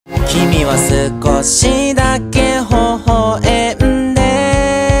君は少しだけ微笑ん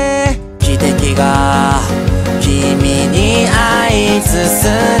で、汽笛が君に合図す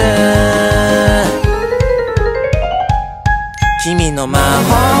る。君の魔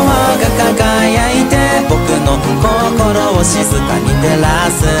法が輝いて僕の心を静かに照ら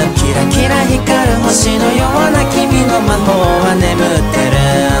す。キラキラ光る星のような君の魔法は眠ってる。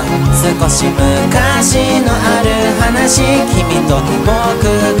少し昔のある話、君と僕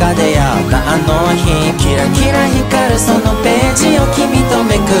が出会ったあの日。キラキラ光るそのページを君と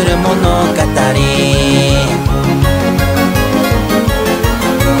めくる物語。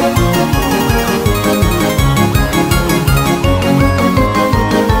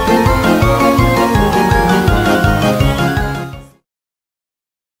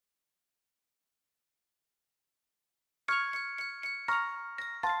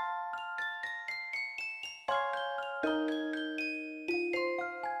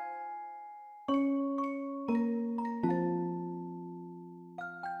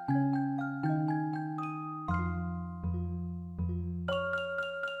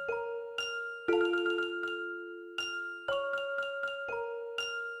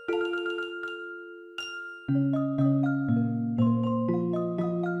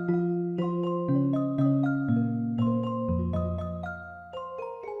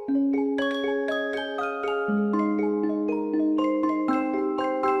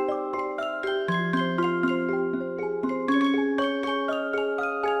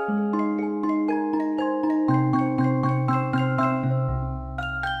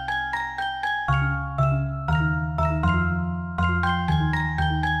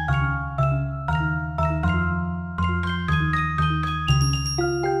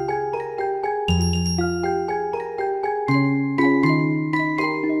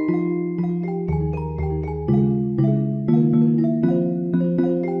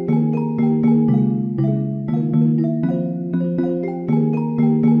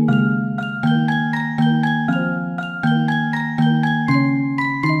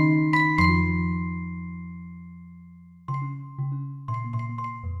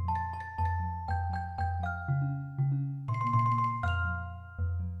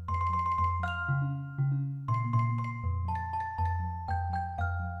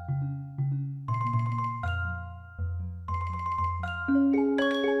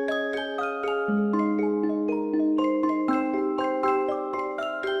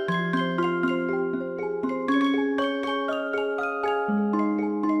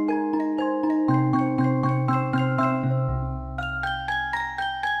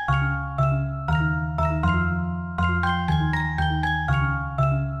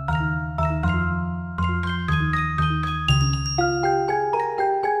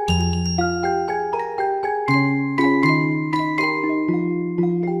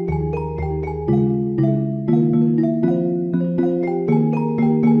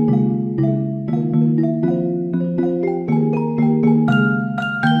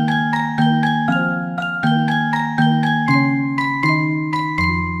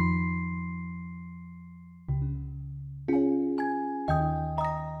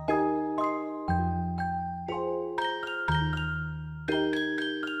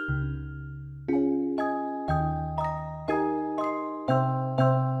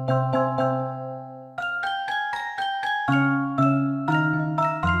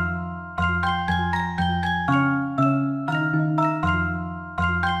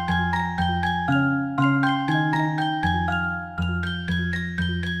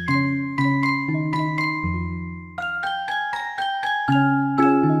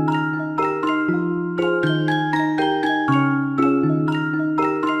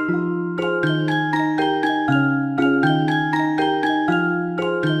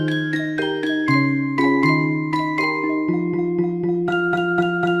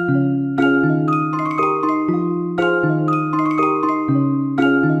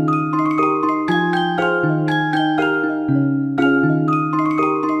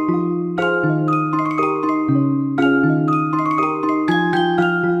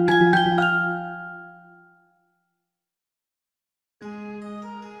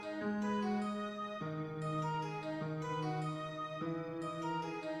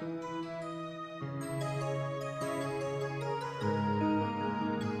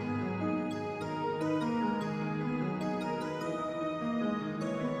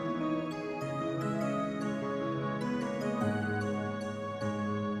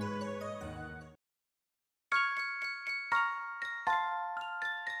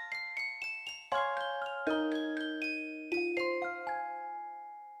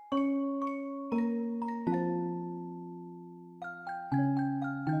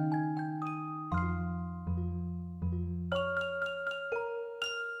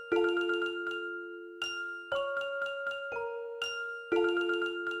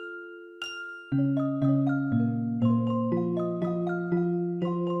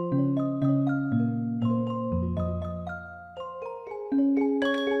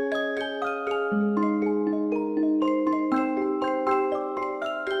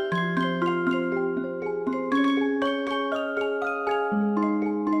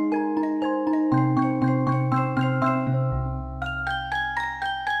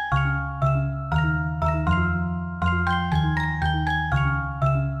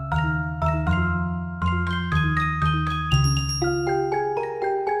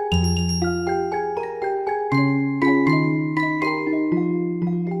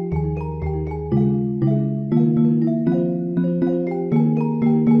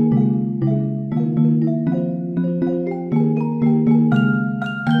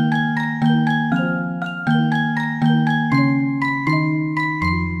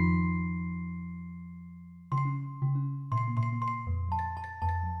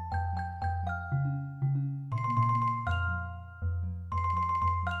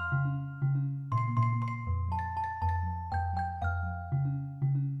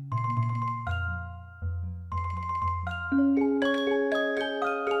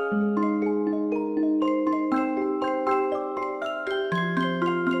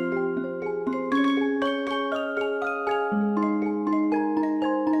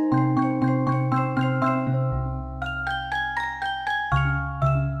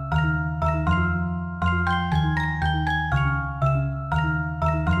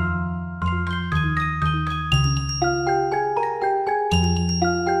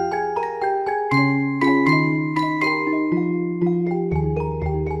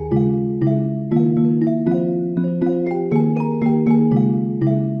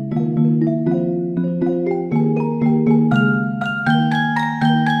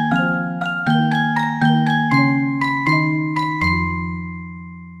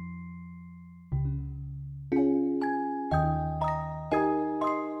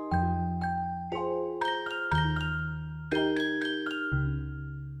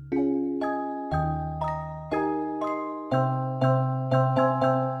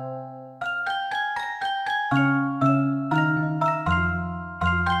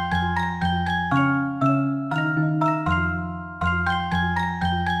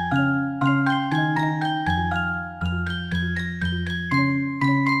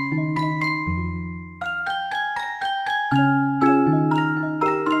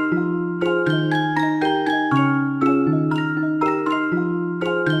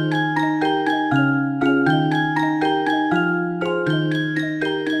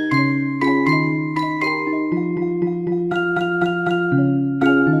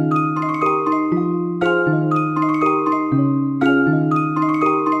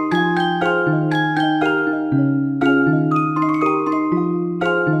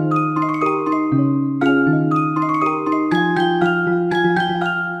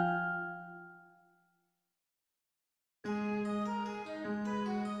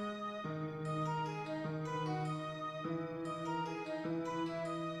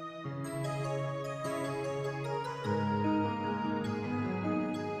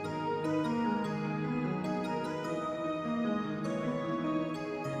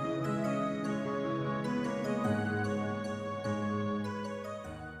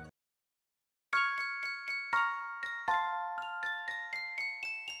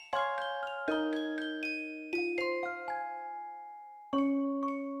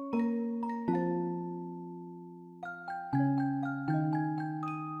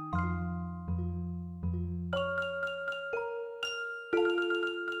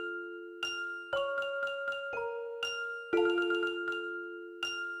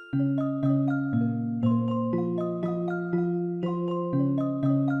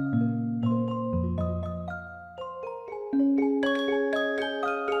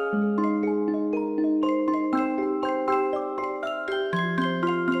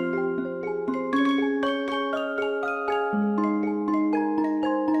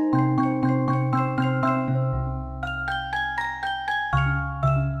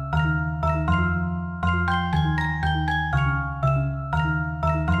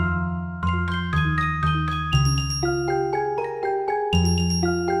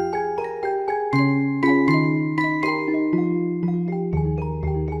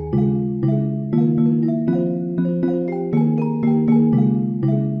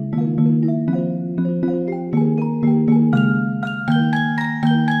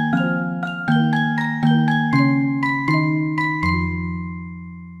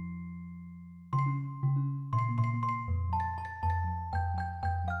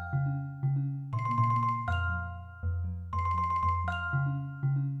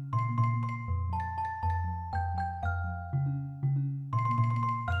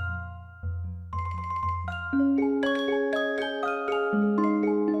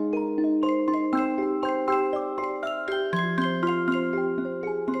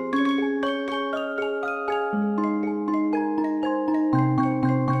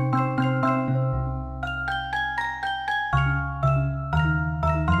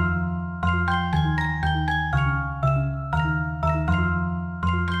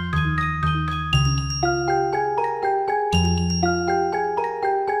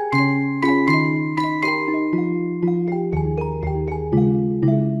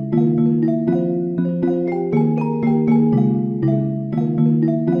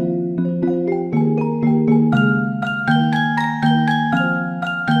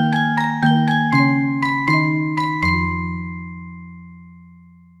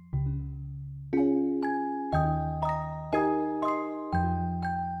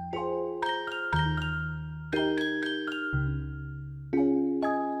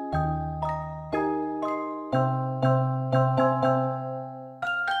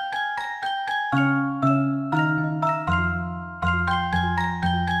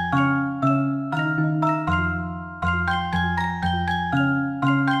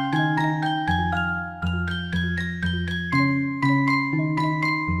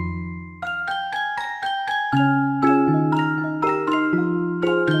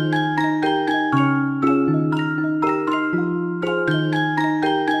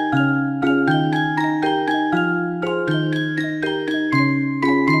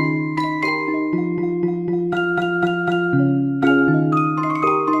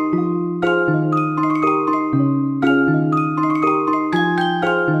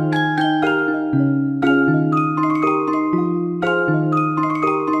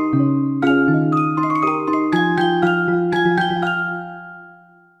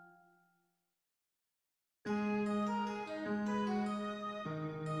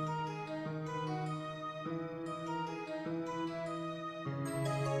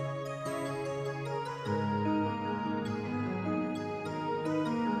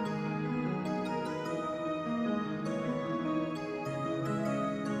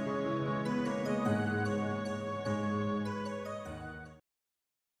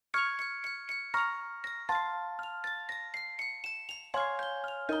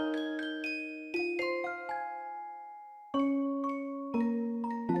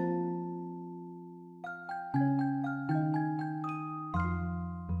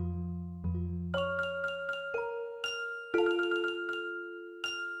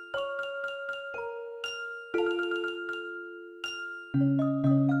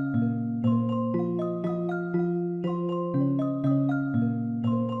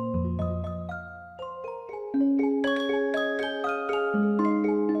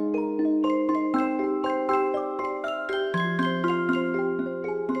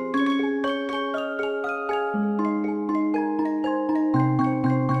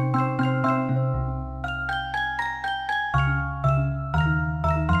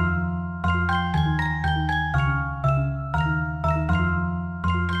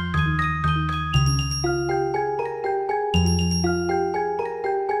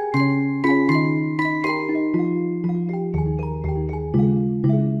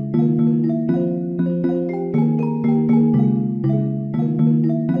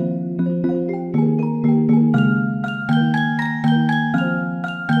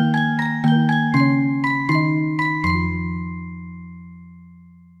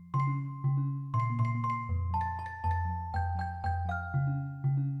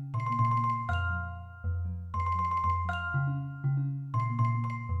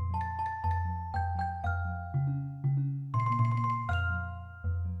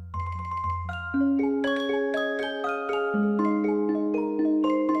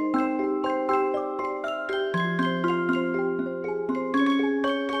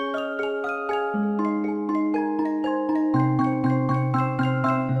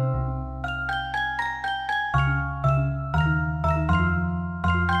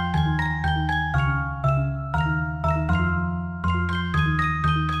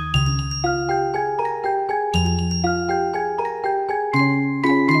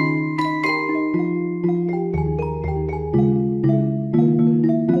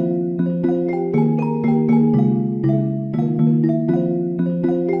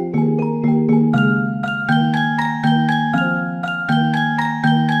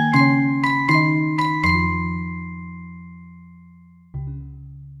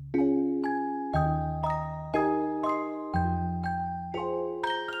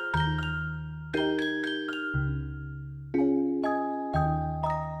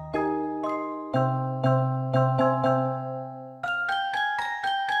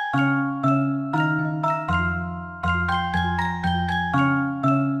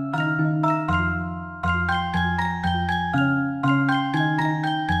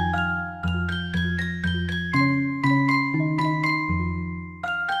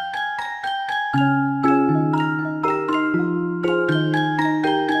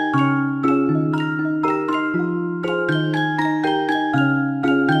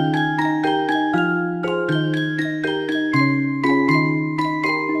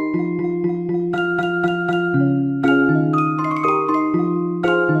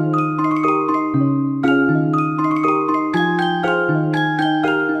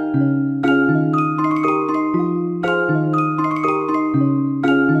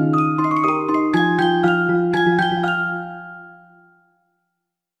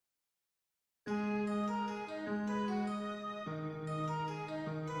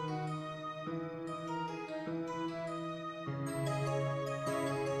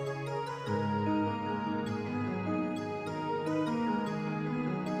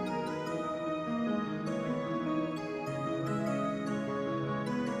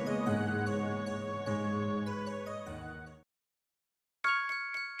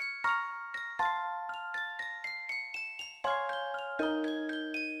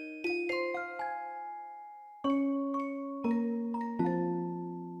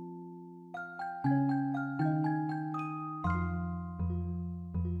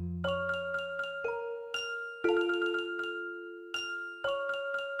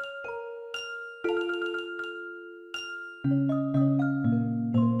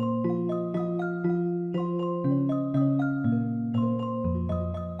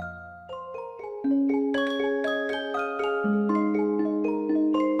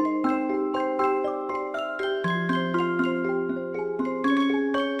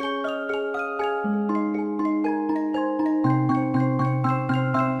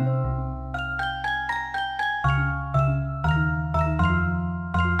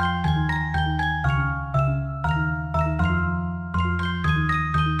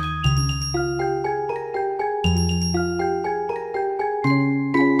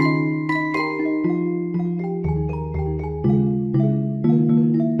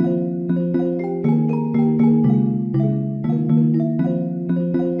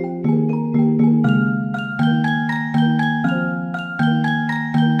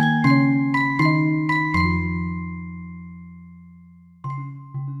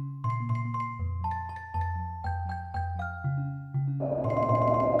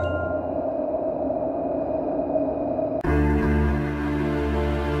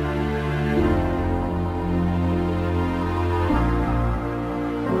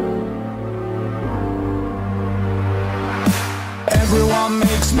Everyone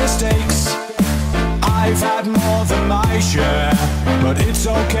makes mistakes, I've had more than my share, but it's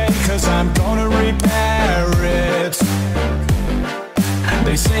okay cause I'm gonna repair it.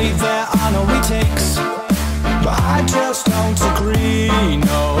 They say there are no retakes, but I just don't agree.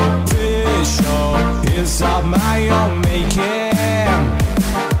 No, this show is of my own making.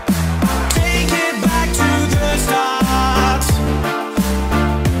 Take it back to the start.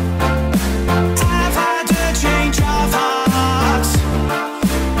 I've had a change of heart.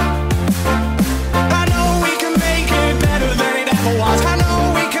 I know we can make it better than it ever was. I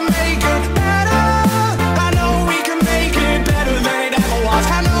know we can make it better. I know we can make it better than it ever was.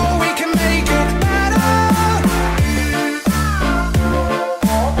 I know we can make it better.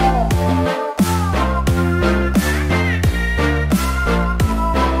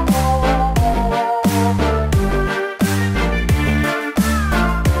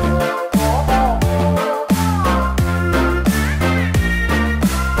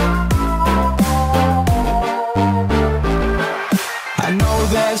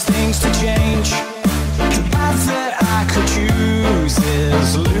 there's things to change. The path that I could choose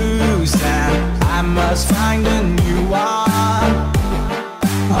is lose, and I must find a new one.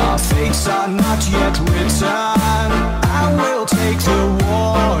 Our fates are not yet written. I will take the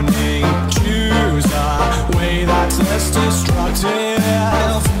warning, choose a way that's less destructive.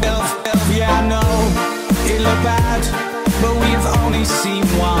 Yeah, I know it look bad, but we've only seen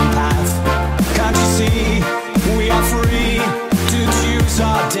one path. Can't you see, we are free to choose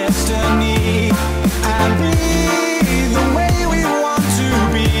our destiny and be the way we want to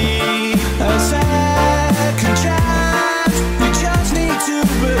be. A second chance, we just need to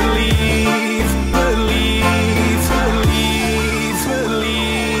believe, believe, believe,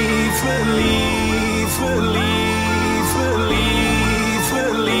 believe, believe, believe, believe,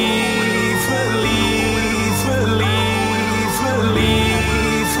 believe, believe, believe, believe,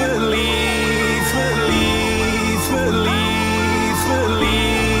 believe, believe, believe,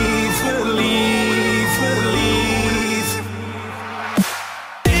 believe, believe, believe.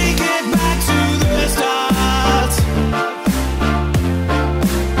 Take it back to the start.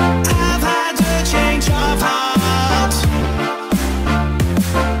 I've had a change of heart.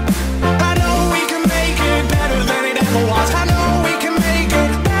 I know we can make it better than it ever was. I know we can make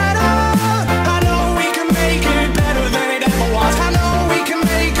it better. I know we can make it better than it ever was. I know we can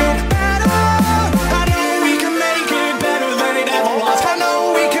make it better. I know we can make it better than it ever was. I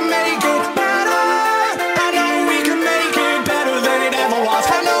know we can make it better. I know we can make it better than it ever was.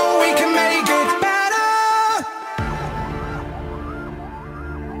 I know we can make it better.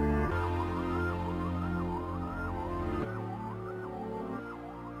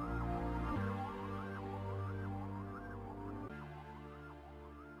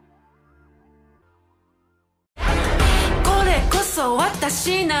これこそ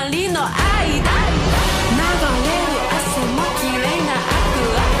私なりの愛だ。流れる汗も綺麗なアク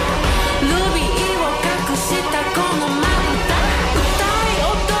ア。ルビーを隠したこのまぶた。歌い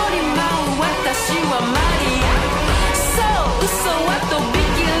踊り舞う私はマリア。そう嘘はとび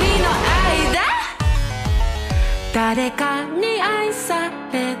きりの愛だ。誰かに愛さ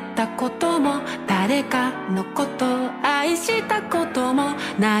れたことも誰かのことを愛したことも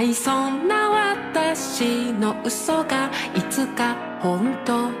ないそんな私の嘘がいつか本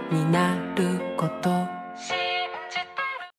当になること。